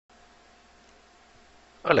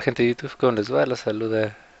Hola gente de YouTube, ¿cómo les va? Los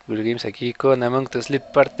saluda wulygames aquí con Among the Sleep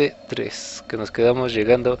parte 3, que nos quedamos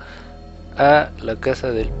llegando a la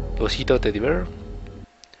casa del osito Teddy Bear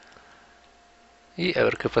y a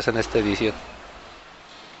ver qué pasa en esta edición.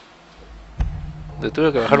 Le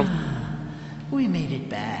tuve que bajar un... We made it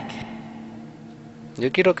back.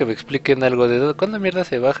 Yo quiero que me expliquen algo de cuándo mierda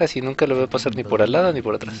se baja si nunca lo voy I a pasar didn't ni por al believe lado ni in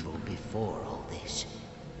por atrás. evil before all this.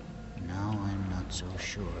 Now I'm not so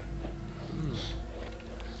sure.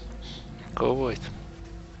 ¿Cómo es?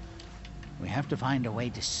 We have to find a way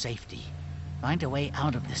to safety. Find a way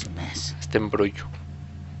out of this mess. Este embrollo.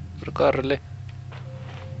 Pero córrele.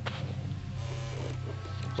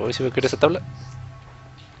 Hoy si me quiere esa tabla.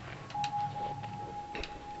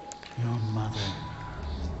 Your mother.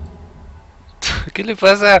 ¿Qué le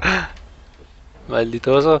pasa?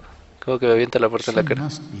 Maldito oso. Como que me avienta la puerta en She la cara.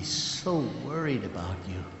 must be so worried about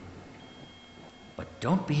you. But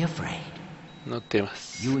don't be afraid. No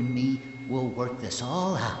temas. You and me will work this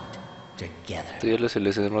all out together. Tú y yo lo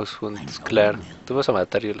solucionamos juntos, I know claro. we will. Tú vas a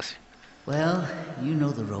matar, yo lo sé. Well, you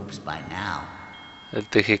know the ropes by now. ¿El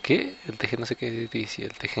teje qué? El teje no sé qué dice,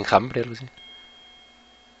 el teje enjambre, algo así.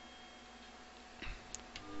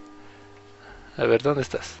 A ver, ¿dónde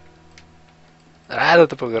estás? Ah, no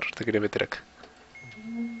te puedo agarrar, te quería meter acá.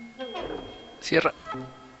 Cierra.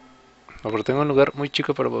 No, pero tengo un lugar muy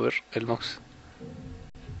chico para mover el mouse.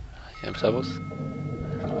 Ya empezamos.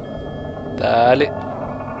 Dale.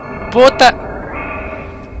 ¡Puta!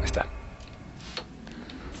 Ahí está.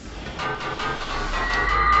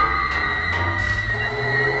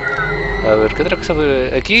 A ver, ¿qué otra cosa?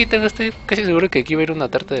 Aquí tengo, estoy casi seguro que aquí va a ir una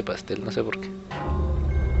tarta de pastel, no sé por qué.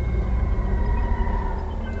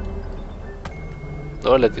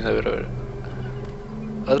 Hola, tiene, a ver, a ver.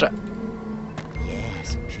 Otra.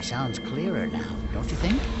 Yes, she sounds clearer now, don't you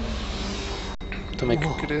think? ¿Tú me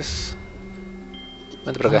Whoa. crees?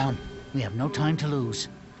 Vente por Come acá. on, we have no time to lose.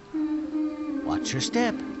 Watch your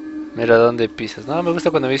step. Mira dónde pisas. No, me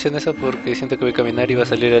gusta cuando me dicen eso porque siento que voy a caminar y va a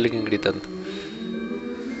salir alguien gritando.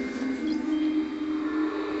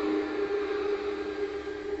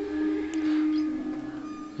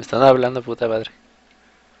 Me están hablando, puta madre.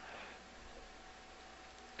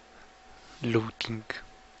 Looting.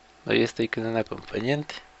 Ahí estoy con un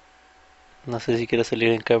acompañante. No sé si quiero salir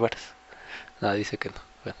en cámaras. No, dice que no.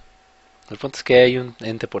 Bueno, el punto es que hay un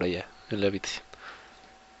ente por allá en la habitación.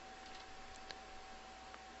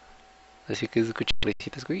 Así que escucho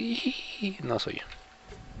risitas. No soy yo.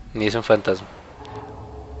 Ni es un fantasma.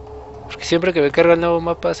 Porque siempre que me carga el nuevo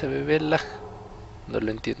mapa se me ve el lag. No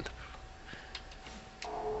lo entiendo.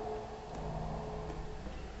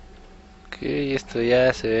 Ok, esto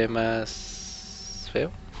ya se ve más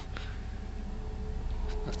feo.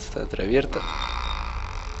 Esto está entreabierto.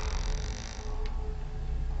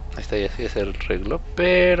 Ahí está, ya se arregló.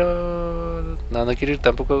 Pero... No, no quiero ir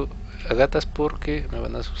tampoco a gatas porque me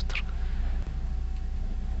van a asustar.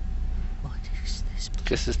 What is this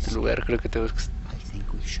 ¿Qué es este place? lugar? Creo que tengo que I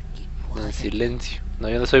think we should keep estar en quiet. silencio. No,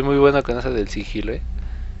 yo no soy muy bueno con eso del sigilo,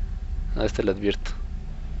 No, este lo advierto.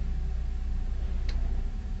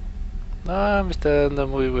 No, me está dando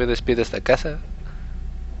muy buen despido esta casa.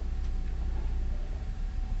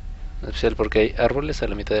 En especial porque hay árboles a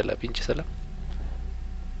la mitad de la pinche sala.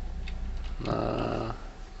 No.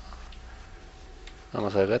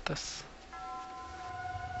 Vamos a gatas.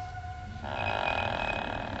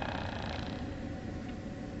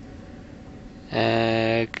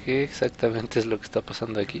 ¿Qué exactamente es lo que está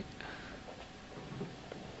pasando aquí?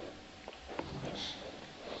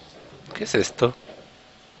 ¿Qué es esto?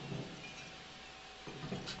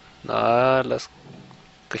 No, las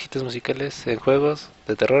cajitas musicales en juegos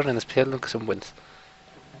de terror en especial nunca son buenas.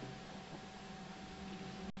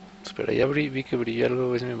 Espera, ya vi que brilló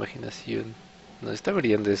algo, es mi imaginación. No está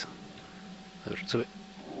brillando eso. A ver, sube.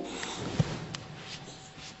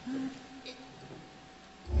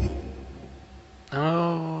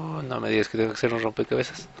 No, no me digas que tengo que hacer un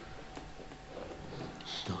rompecabezas.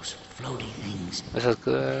 Those floaty things. Esas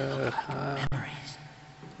They look cosas. like memories.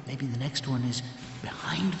 Maybe the next one is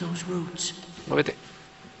behind those roots. Muévete.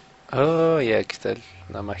 Oh, ya aquí está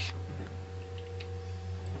la magia.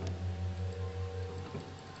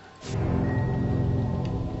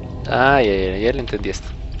 Ah, ya le entendí esto.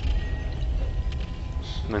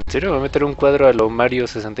 ¿En serio? ¿Va a meter un cuadro a lo Mario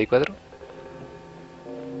 64?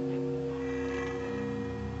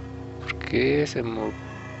 ¿Por qué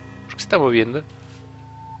 ¿Por qué se está moviendo?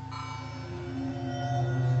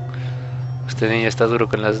 Este niño está duro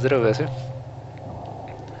con las drogas,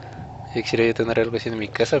 Ya quisiera yo tener algo así en mi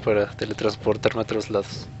casa para teletransportarme a otros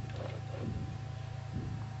lados.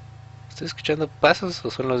 ¿Estoy escuchando pasos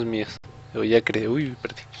o son los míos? O ya crecí. Uy,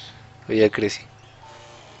 perdí. O ya crecí.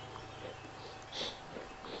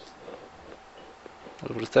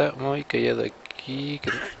 Pero está muy callado aquí.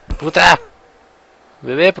 ¡Puta!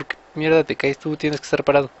 Bebé, ¿por qué mierda te caes tú? Tienes que estar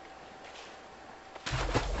parado.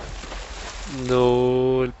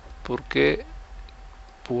 No, ¿por qué?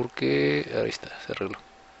 ¿Por qué? Ahí está, se arregló.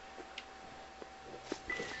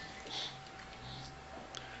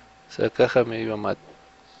 Esa caja me iba a matar.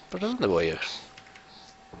 ¿Para dónde voy a ver?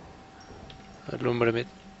 Alúmbrame.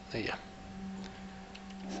 Allá.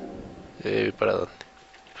 ¿Para dónde?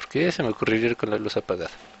 ¿Por qué se me ocurrió ir con la luz apagada?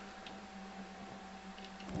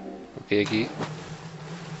 Ok, aquí.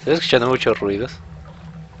 Estoy escuchando muchos ruidos.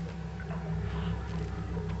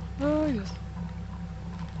 Ay, Dios.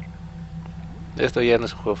 Esto ya no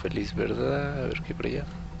es un juego feliz, ¿verdad? A ver qué hay por allá.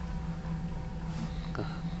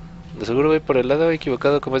 De seguro voy por el lado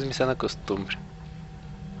equivocado como es mi sana costumbre.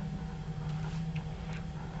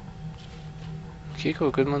 Aquí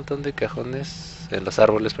como que un montón de cajones en los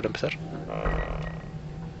árboles para empezar.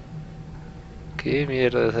 Qué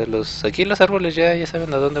mierda, o sea, aquí los árboles ya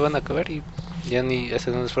saben a dónde van a acabar y ya ni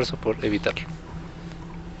hacen un esfuerzo por evitarlo.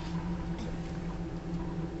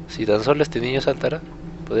 Si tan solo este niño saltara,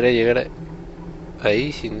 podría llegar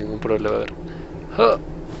ahí sin ningún problema. A ver. ¡Oh!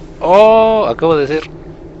 ¡Oh! Acabo de hacer.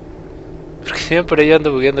 Porque siempre yo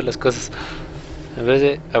ando bugueando las cosas. En vez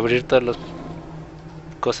de abrir todas las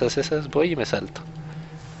cosas esas, voy y me salto.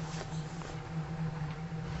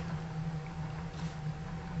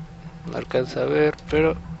 No alcanza a ver,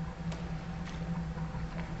 pero...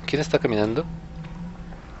 ¿Quién está caminando?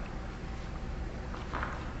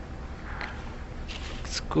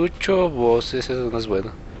 Escucho voces, eso no es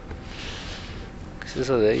bueno. ¿Qué es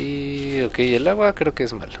eso de ahí? Ok, el agua creo que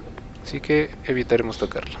es malo. Así que evitaremos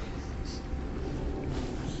tocarlo.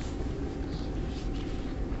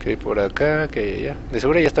 Que hay por acá, que hay allá. De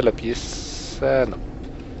seguro ya está la pieza. No.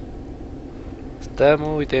 Está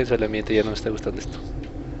muy tenso el ambiente, ya no me está gustando esto.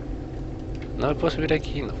 No me puedo subir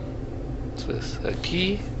aquí, no. Entonces,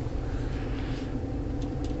 aquí.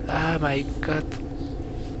 Ah, my god.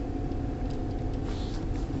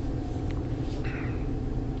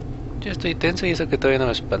 Yo estoy tenso y eso que todavía no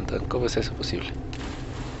me espantan. ¿Cómo es eso posible?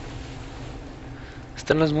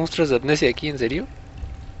 ¿Están los monstruos de amnesia aquí, en serio?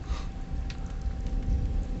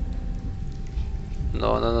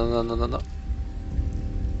 No, no, no, no, no, no, no.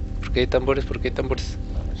 ¿Por qué hay tambores? ¿Por qué hay tambores?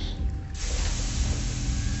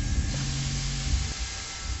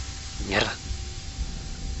 Mierda.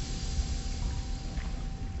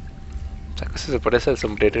 Esa cosa se parece al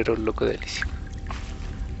sombrerero loco de Alicia.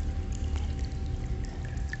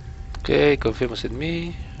 Ok, confiemos en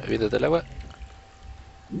mí. Aviéntate el agua.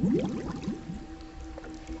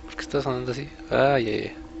 ¿Por qué está sonando así? Ay, ay,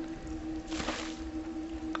 ay.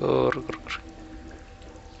 Corre, corre, corre.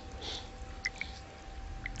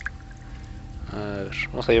 A ver,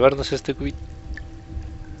 vamos a llevarnos este cubito.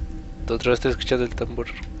 Otra vez estoy escuchando el tambor.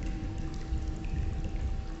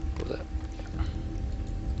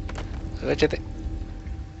 Agáchate.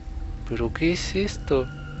 ¿Pero qué es esto?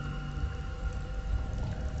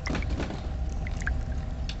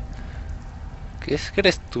 ¿Qué es que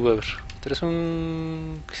eres tú? A ver, ¿tú eres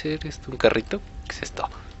un... ¿qué eres tú? ¿Un carrito? ¿Qué es esto?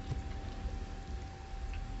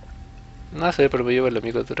 No sé, pero me lleva el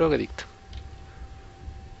amigo drogadicto.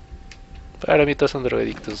 Para mí todos son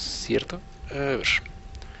drogadictos, ¿cierto? A ver.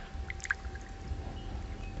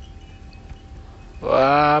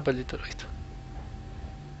 Ah, maldito drogadicto.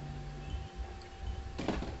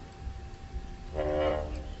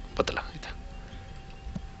 Pátala, ahí está.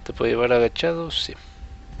 ¿Te puedo llevar agachado? Sí.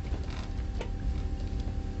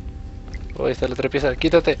 Oh, ahí está la otra pieza.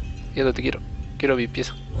 Quítate. Ya no te quiero. Quiero mi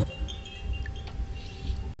pieza.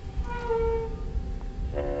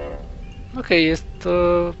 Ok,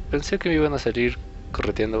 esto... Pensé que me iban a salir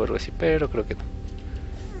correteando o algo así, pero creo que no.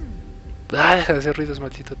 Ah, deja de hacer ruidos,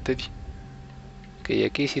 maldito Teddy. Ok,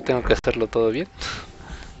 aquí sí tengo que hacerlo todo bien.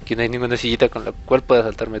 Aquí no hay ninguna sillita con la cual pueda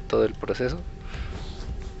saltarme todo el proceso.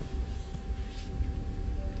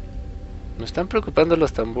 Me están preocupando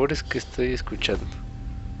los tambores que estoy escuchando.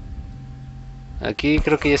 Aquí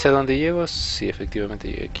creo que ya sé a dónde llego. Sí, efectivamente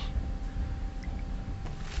llegué aquí.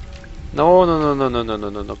 No, no, no, no, no, no,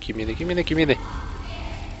 no, no, no. ¿Quién viene? ¿Quién viene? ¿Quién viene?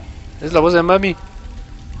 Es la voz de mami.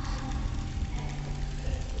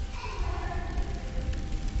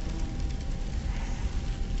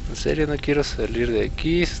 En serio, no quiero salir de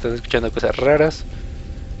aquí. Se están escuchando cosas raras.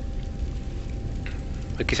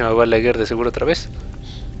 Aquí se me va a laguear de seguro otra vez.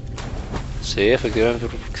 Sí, efectivamente.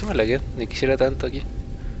 ¿Por qué se me laguea? Ni quisiera tanto aquí.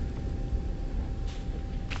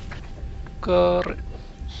 Corre.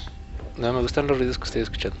 No me gustan los ruidos que estoy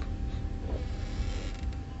escuchando.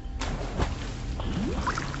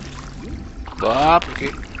 Ah, ¿por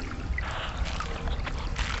qué?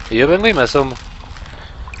 Y yo vengo y me asomo.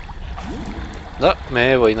 No,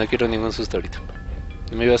 me voy, no quiero ningún susto ahorita.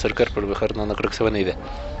 Me iba a acercar, pero mejor no creo que sea buena idea.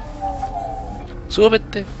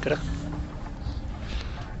 Súbete, carajo.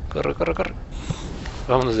 Corre, corre, corre.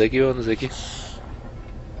 Vámonos de aquí, vámonos de aquí.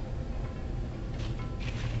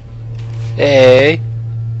 ¡Ey!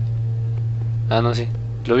 Ah, no, sí.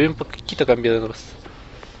 Lo vi un poquito cambiado nomás.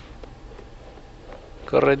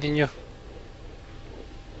 Corre, niño.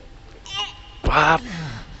 ¡Ah!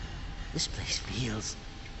 This place feels...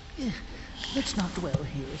 Let's not dwell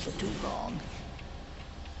here for too long.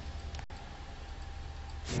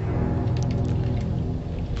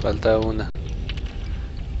 Falta una.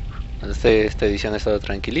 Esta edición ha estado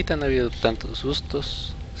tranquilita, no ha habido tantos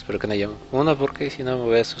sustos. Espero que no haya uno porque si no me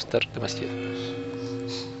voy a asustar demasiado.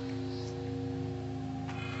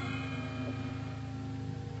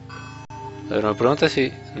 A ver, me pregunta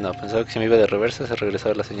si... No, pensaba que si me iba de reversa se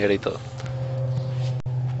regresaba la señora y todo.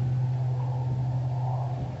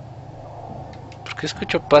 ¿Por qué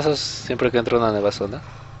escucho pasos siempre que entro a una nueva zona?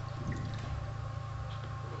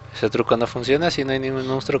 Ese truco no funciona si no hay ningún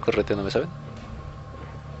monstruo correteando, ¿me saben?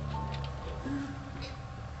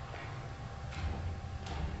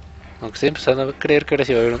 Aunque estoy empezando a creer que ahora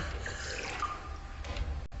sí va a haber un...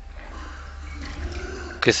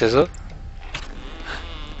 ¿Qué es eso?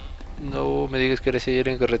 No me digas que ahora sí hay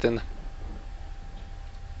alguien correteando.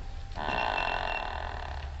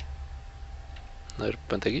 A ver,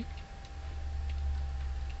 ponte aquí.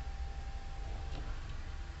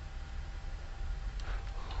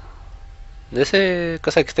 De esa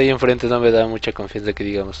cosa que está ahí enfrente no me da mucha confianza que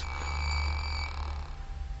digamos.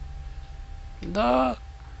 No.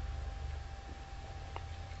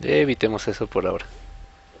 Evitemos eso por ahora.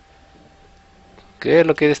 ¿Qué?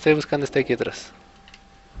 Lo que estoy buscando está aquí atrás.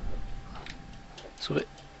 Sube.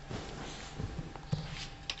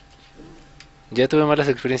 Ya tuve malas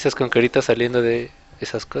experiencias con caritas saliendo de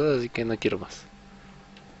esas cosas, así que no quiero más.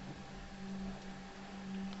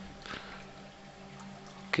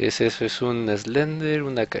 ¿Qué es eso? Es un Slender,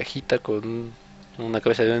 una cajita con una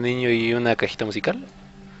cabeza de un niño y una cajita musical.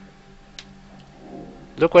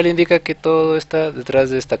 Lo cual indica que todo está detrás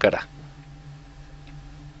de esta cara.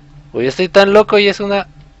 Hoy estoy tan loco y es una...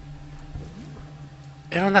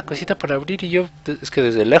 Era una cosita para abrir y yo... Es que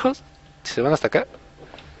desde lejos, si se van hasta acá,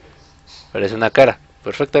 parece una cara.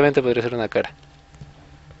 Perfectamente podría ser una cara.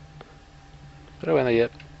 Pero bueno, ya...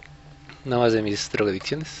 No más de mis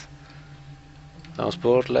drogadicciones. Vamos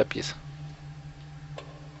por la pieza.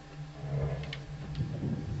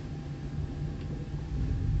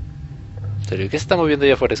 ¿En serio? ¿Qué se está moviendo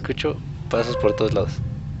allá afuera? Escucho pasos por todos lados.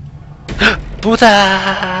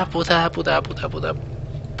 ¡Puta! ¡Puta, puta, puta, puta!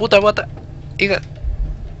 ¡Puta bota! ¡Hija!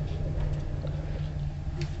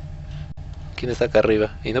 ¿Quién está acá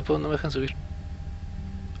arriba? Y no puedo, no me dejan subir.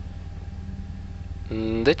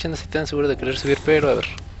 De hecho, no estoy tan seguro de querer subir, pero a ver.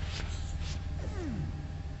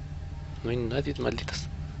 No hay nadie, malditos.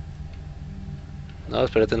 No,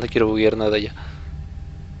 espérate, no quiero buguear nada ya.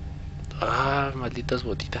 Ah, malditas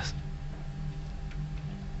botitas.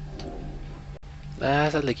 Ah,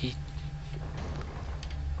 sal de aquí.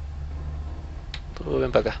 Tú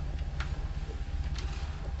ven para acá.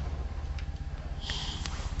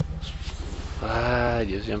 Ay,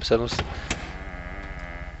 Dios, ya empezamos.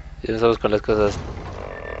 Ya empezamos con las cosas.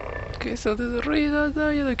 ¿Qué son esos ruidos?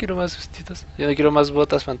 No, ya no quiero más sustitos. Ya no quiero más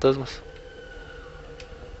botas fantasmas.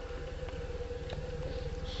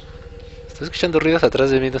 Estoy escuchando ruidos atrás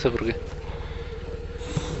de mí, no sé por qué.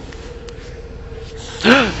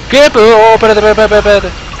 ¿Qué? Oh, espérate, espérate, espérate.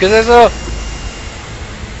 ¿Qué es eso?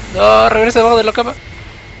 No, regresa debajo de la cama.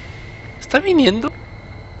 ¿Está viniendo?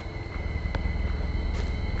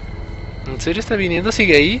 ¿En serio está viniendo?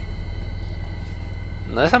 ¿Sigue ahí?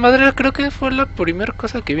 No, esa madre creo que fue la primera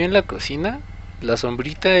cosa que vi en la cocina. La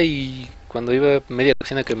sombrita y cuando iba a media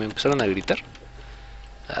cocina que me empezaron a gritar.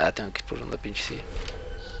 Ah, tengo que ir por una pinche silla.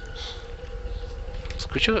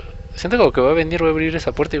 Escucho, siento como que va a venir, voy a abrir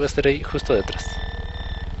esa puerta y va a estar ahí justo detrás.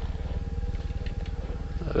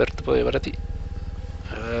 A ver, te puedo llevar a ti.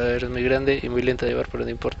 Eres muy grande y muy lenta de llevar, pero no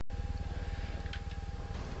importa.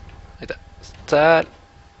 Ahí está. Sal.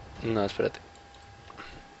 No, espérate.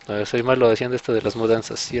 No, soy malo haciendo esto de las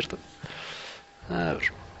mudanzas, ¿cierto? A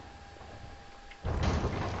ver.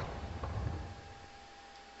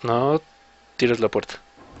 No tires la puerta.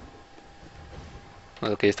 No,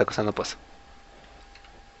 ok, esta cosa no pasa.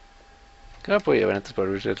 ¿Qué me puedo llevar antes para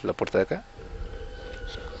abrir la puerta de acá?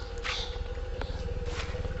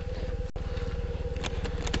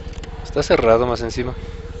 Está cerrado más encima.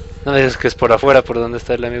 No me dices que es por afuera, por donde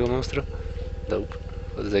está el amigo monstruo. Nope.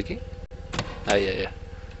 ¿Desde aquí? Ay, ay, ay.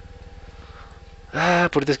 Ah,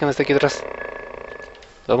 por Dios que no está aquí atrás.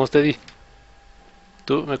 Vamos, Teddy.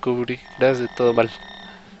 Tú me cubrirás de todo mal.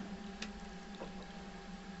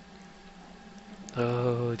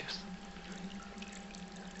 Oh, Dios.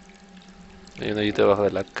 Hay una ayuda debajo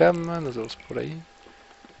de la cama. Nos vemos por ahí.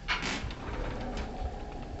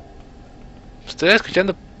 Estoy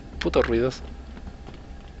escuchando putos ruidos.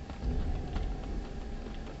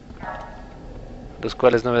 Los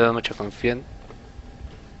cuales no me dan mucha confianza.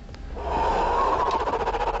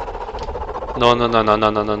 No, no, no, no,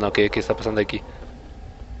 no, no, no, no. ¿Qué está pasando aquí?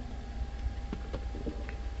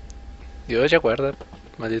 Dios, ya guarda.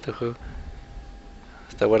 Maldito juego.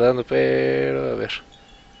 Está guardando, pero... A ver.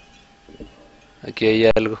 Aquí hay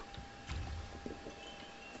algo.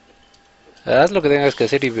 Haz lo que tengas que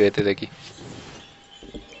hacer y vete de aquí.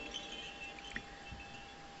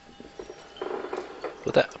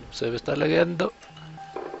 Puta, se me está lagueando.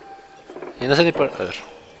 Y no sé ni por... A ver.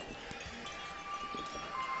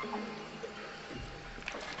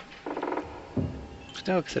 Pues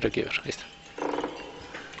tengo que hacer aquí, a ver. Ahí está.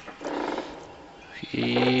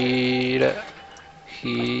 Gira.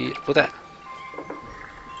 Gira. Puta.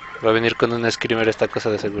 Va a venir con un screamer esta cosa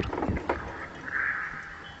de seguro.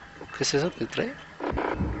 ¿Qué es eso que trae?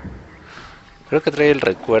 Creo que trae el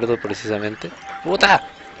recuerdo precisamente. ¡Puta!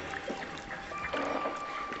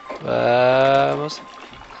 Vamos.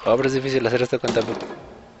 Ahora es difícil hacer esto con tan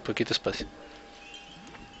poquito espacio.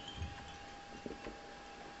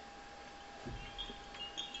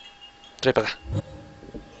 Trae para acá.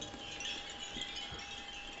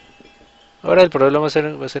 Ahora el problema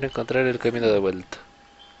va a ser encontrar el camino de vuelta.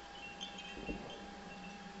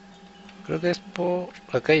 Creo que es por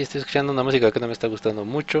acá y estoy escuchando una música que no me está gustando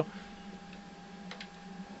mucho.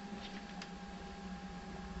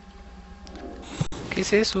 ¿Qué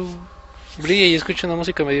es eso? Brilla y escucho una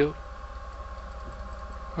música medio...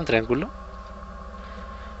 ¿Un triángulo?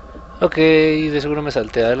 Ok, de seguro me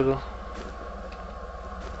salté algo.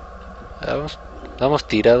 Vamos, vamos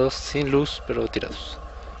tirados, sin luz, pero tirados.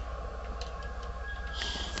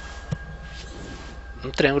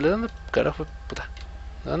 ¿Un triángulo? ¿De dónde carajo? Puta.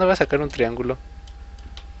 ¿De dónde va a sacar un triángulo?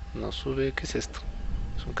 No sube, ¿qué es esto?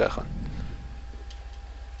 Es un cajón.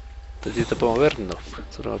 Entonces, ¿yo te puedo mover? No,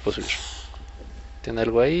 solo me puedo subir. ¿Tiene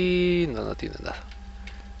algo ahí? No, no tiene nada.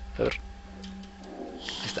 A ver.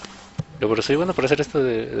 Ahí está. Yo pero soy bueno para hacer esto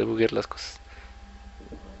de buguear las cosas.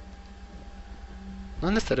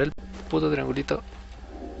 ¿Dónde estará el puto triangulito?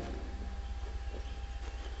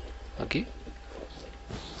 ¿Aquí?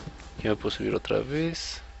 Aquí me puedo subir otra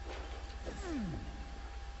vez.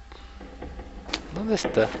 ¿Dónde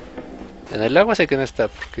está? En el agua sé que no está,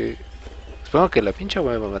 porque... Supongo que la pincha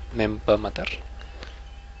me va a matar.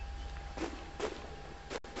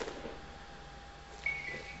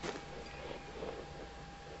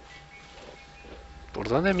 ¿Por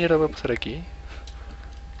dónde mierda va a pasar aquí?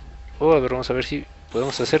 Oh, a ver, vamos a ver si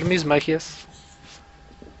podemos hacer mis magias.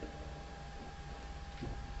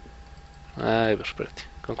 A ver, espérate.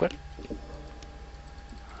 ¿Con cuál?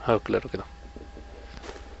 Oh, claro que no.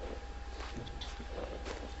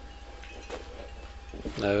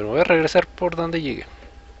 A ver, me voy a regresar por donde llegue.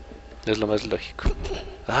 Es lo más lógico.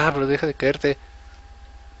 Ah, pero deja de caerte.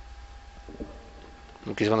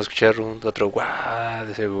 Aquí se van a escuchar otro guau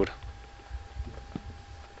de seguro.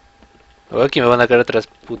 O aquí me van a caer otras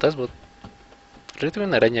putas bot. Creo que tengo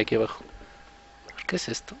una araña aquí abajo. ¿Qué es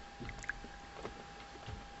esto?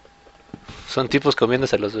 Son tipos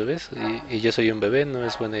comiéndose a los bebés y yo soy un bebé, no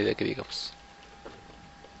es buena idea que digamos.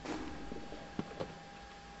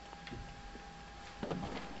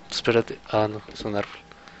 Espérate. Ah, no, es un árbol.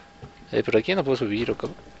 Pero aquí no puedo subir, ¿o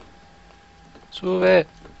cómo? ¡Sube!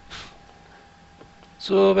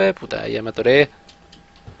 ¡Sube! Puta, ya me atoré.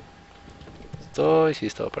 Sí,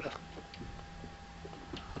 estaba parado.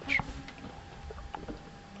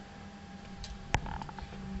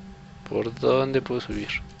 ¿Por dónde puedo subir?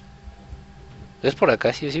 Es por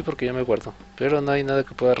acá, sí o sí, porque yo me guardo. Pero no hay nada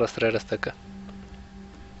que pueda arrastrar hasta acá.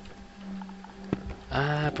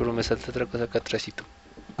 Ah, pero me salta otra cosa acá atrásito.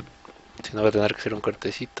 Si no, va a tener que hacer un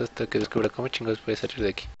cortecito hasta que descubra cómo chingados puede salir de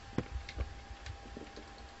aquí.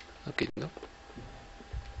 Ok, no.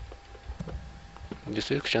 Yo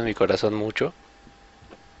estoy escuchando mi corazón mucho.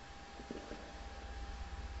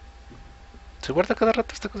 ¿Se guarda cada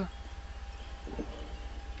rato esta cosa?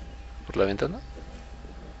 ¿Por la ventana?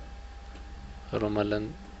 Ahora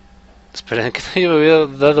malan... Esperen, que no yo me había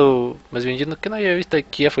dado... Más bien, yo no, que no había visto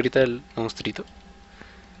aquí afuera el monstruito.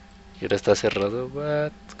 Y ahora está cerrado.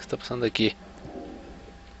 What? ¿Qué está pasando aquí?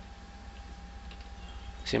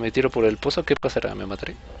 Si me tiro por el pozo, ¿qué pasará? ¿Me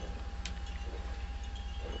mataré?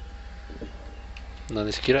 No,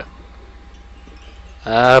 ni siquiera.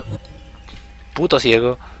 Ah, puto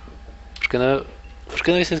ciego. ¿Por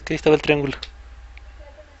qué no dices que ahí estaba el triángulo?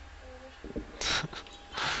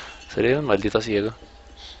 Sería un maldito ciego.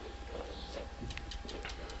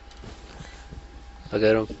 Va a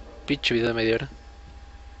quedar un pinche video de media hora.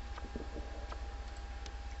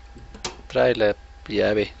 Trae la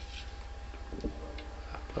llave.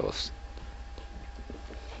 Vamos.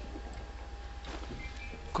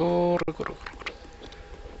 Corre, corre, corre.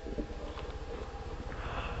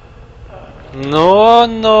 No,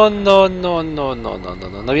 no, no, no, no, no, no, no,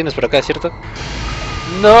 no. No vienes por acá, ¿cierto?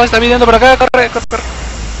 No, está viniendo por acá. Corre, corre, corre.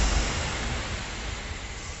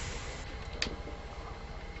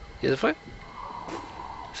 ¿Ya se fue?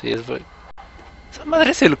 Sí, ya se fue. Esa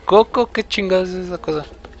madre es el coco. ¿Qué chingados es esa cosa?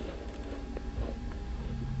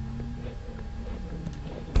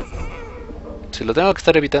 Si lo tengo que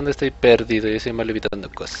estar evitando, estoy perdido. Yo soy mal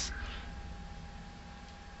evitando cosas.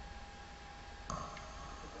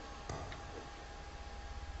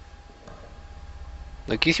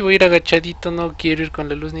 Aquí si voy a ir agachadito, no quiero ir con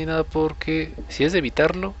la luz ni nada porque si es de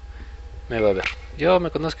evitarlo, me va a ver. Yo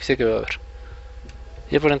me conozco y sé que me va a ver.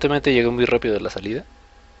 Y aparentemente llegué muy rápido a la salida.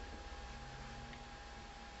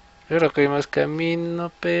 Yo creo que hay más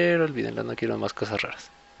camino, pero olvídenlo, no quiero más cosas raras.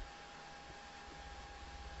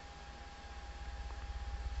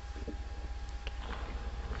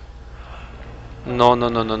 No, no,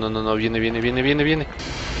 no, no, no, no, no, viene, viene, viene, viene, viene.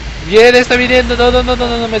 Viene, está viniendo, no, no, no, no,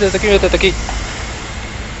 no, no, métete aquí, métete aquí.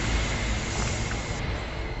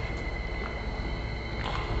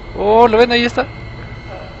 Oh, ¿lo ven? Ahí está.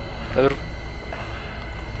 A ver.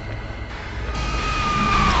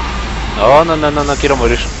 No, no, no, no, no quiero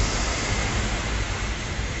morir.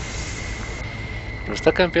 Me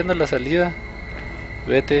está campeando la salida.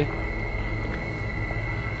 Vete.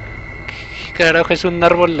 ¿Qué carajo es un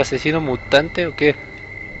árbol asesino mutante o qué?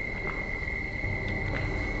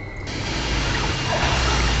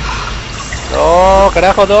 No,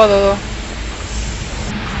 carajo, no, no, no.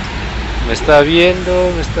 Me está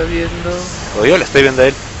viendo, me está viendo. O yo le estoy viendo a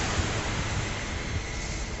él.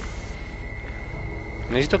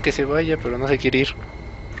 Necesito que se vaya, pero no se quiere ir.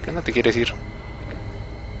 ¿Por qué no te quieres ir?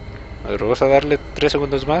 A ver, vamos a darle 3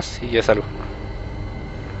 segundos más y ya salgo.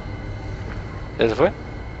 ¿Ya se fue?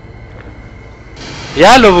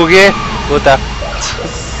 ¡Ya lo bugué! Puta.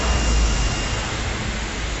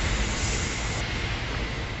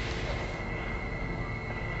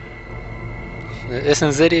 ¿Es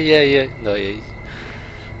en serio? Ya, ya. No, ya.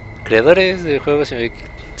 ¿Creadores de juegos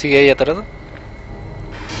sigue ahí atorado?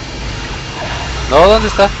 No, ¿dónde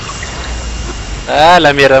está? Ah,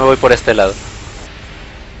 la mierda, me voy por este lado.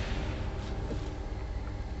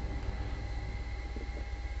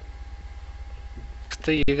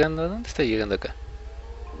 Estoy llegando, ¿a dónde estoy llegando acá?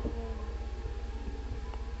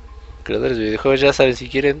 Creadores de videojuegos ya saben, si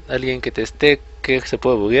quieren alguien que teste que se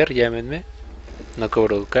puede buguear, llámenme. No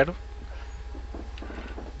cobro caro.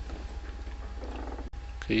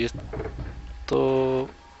 Que esto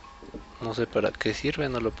no sé para qué sirve,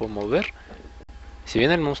 no lo puedo mover. Si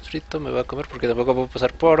viene el monstruito me va a comer porque tampoco puedo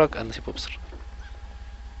pasar por acá. No, sí puedo pasar.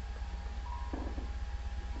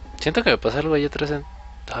 Siento que me pasa algo ahí atrás en...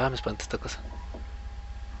 Ah, me espanta esta cosa.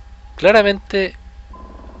 Claramente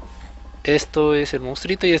esto es el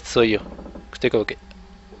monstruito y este soy yo. Estoy como que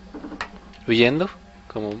huyendo,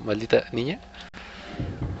 como maldita niña.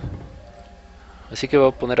 Así que voy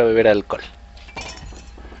a poner a beber alcohol.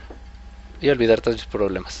 Y a olvidar todos mis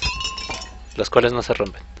problemas. Los cuales no se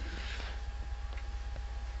rompen.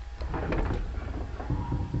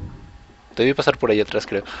 Debí pasar por ahí atrás,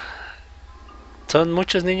 creo. Son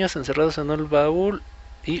muchos niños encerrados en un baúl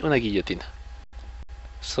y una guillotina.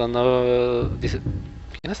 Sonó... Dice...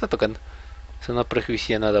 ¿Quién está tocando? Eso no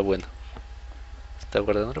prejuicia nada bueno. ¿Está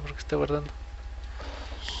guardando? ¿Por qué está guardando?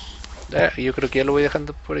 Ah, yo creo que ya lo voy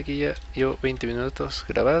dejando por aquí ya. Llevo 20 minutos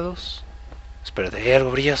grabados. Espérate,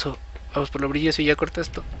 algo brilloso. Vamos por lo brilloso y ya corta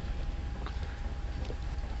esto.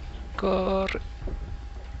 Corre.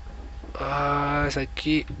 Ah, es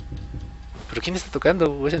aquí. ¿Pero quién está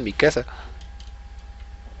tocando? ¿O es en mi casa?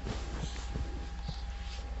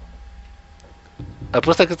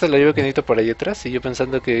 Apuesta que esta es la llave que necesito por ahí atrás. Y yo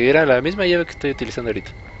pensando que era la misma llave que estoy utilizando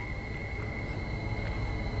ahorita.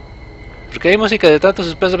 Porque hay música de tanto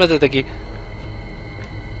suspenso, métete aquí.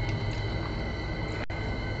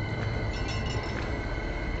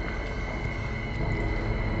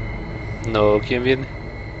 No, ¿quién viene?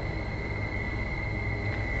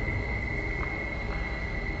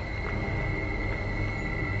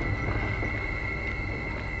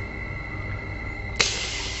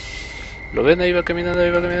 ¿Lo ven? Ahí va caminando, ahí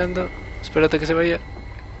va caminando. Espérate que se vaya.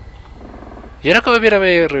 Y ahora como viera a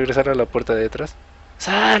regresar a la puerta de detrás.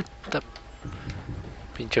 ¡Salta!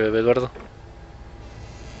 Pinche bebé gordo.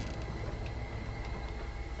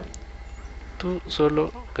 Tú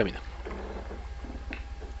solo camina.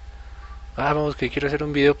 Ah, vamos, que quiero hacer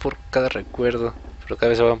un video por cada recuerdo. Pero cada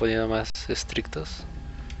vez se van poniendo más estrictos.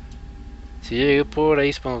 Si yo llegué por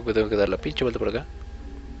ahí, supongo que tengo que dar la pinche vuelta por acá.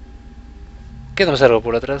 Que no me salgo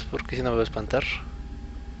por atrás, porque si no me va a espantar.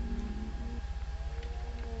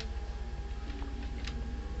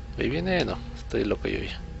 Ahí viene, no, estoy loco yo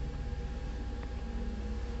ya.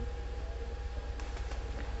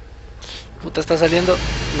 Puta, está saliendo.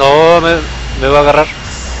 No, me va a agarrar.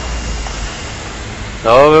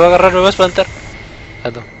 No, me va a agarrar, me va a espantar.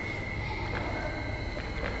 Ah, no.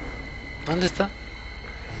 ¿Dónde está?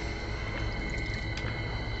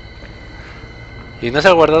 Y no se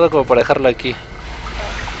ha guardado como para dejarlo aquí.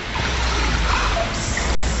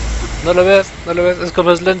 No lo veas, no lo veas. Es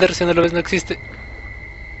como Slender, si no lo ves no existe.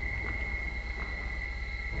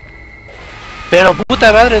 Pero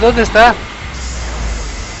puta madre, ¿dónde está?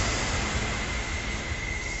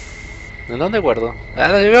 ¿En dónde guardo? Ah,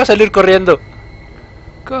 me voy a salir corriendo.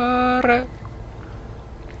 Corre.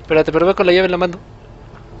 Espérate, pero voy con la llave en la mano.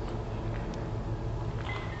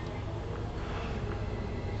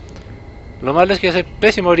 Lo malo es que yo soy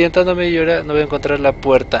pésimo orientándome y ahora no voy a encontrar la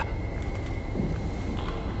puerta.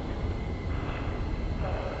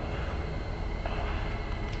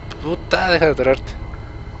 Puta, deja de atorarte.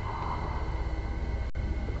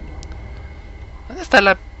 ¿Dónde está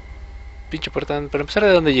la pinche puerta? Para empezar,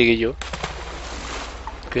 ¿de dónde llegué yo?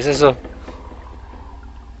 ¿Qué es eso?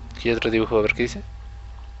 Aquí hay otro dibujo, a ver qué dice.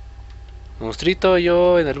 Monstruito,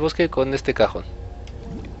 yo en el bosque con este cajón.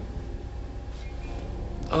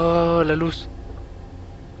 Oh, la luz.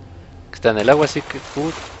 Está en el agua, así que...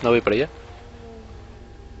 no voy para allá.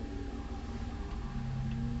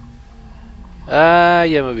 Ah,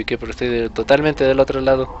 ya me ubiqué, pero estoy totalmente del otro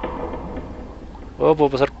lado. Oh,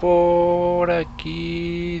 puedo pasar por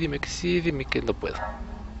aquí. Dime que sí, dime que no puedo.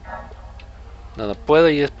 No, no puedo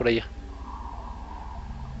y es por allá.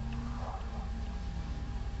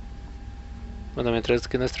 Bueno, mientras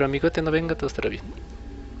que nuestro amigote no venga, todo estará bien.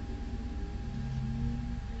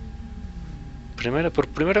 Por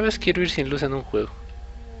primera vez quiero ir sin luz en un juego.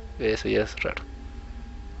 Eso ya es raro.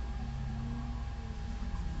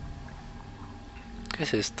 ¿Qué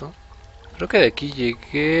es esto? Creo que de aquí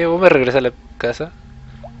llegué... o me regresé a la casa.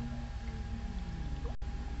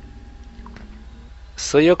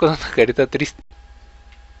 Soy yo con una carita triste.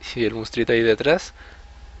 Y el monstruito ahí detrás.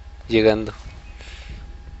 Llegando.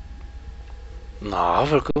 No,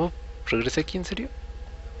 pero ¿cómo? ¿Regresé aquí en serio?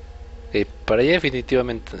 Para allá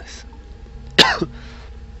definitivamente no es.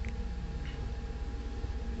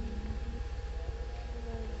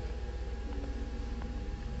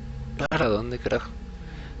 ¿Para dónde, carajo?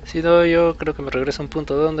 Si no, yo creo que me regreso a un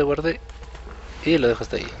punto donde guardé. Y lo dejo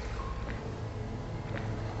hasta ahí.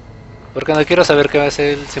 Porque no quiero saber qué va a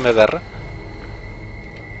hacer él si me agarra.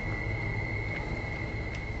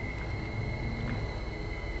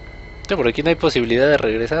 Por aquí no hay posibilidad de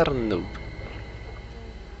regresar, no.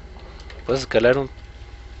 Puedes escalar un...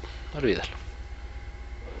 olvídalo.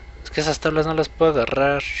 Es que esas tablas no las puedo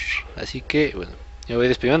agarrar. Así que, bueno, me voy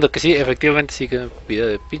despidiendo. Que sí, efectivamente sí que un video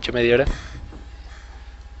de pinche media hora.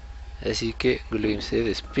 Así que wulygames se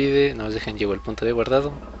despide. No nos dejen, llego al punto de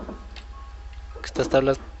guardado. Estas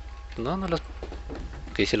tablas... no las...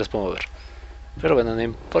 ok, sí las puedo mover. Pero bueno, no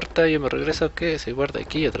importa, yo me regreso, que se guarda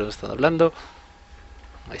aquí. Otra vez están hablando.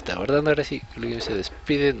 Ahí está guardando, ahora sí, wulygames se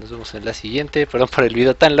despide. Nos vemos en la siguiente. Perdón por el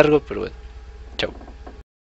video tan largo, pero bueno. Chao.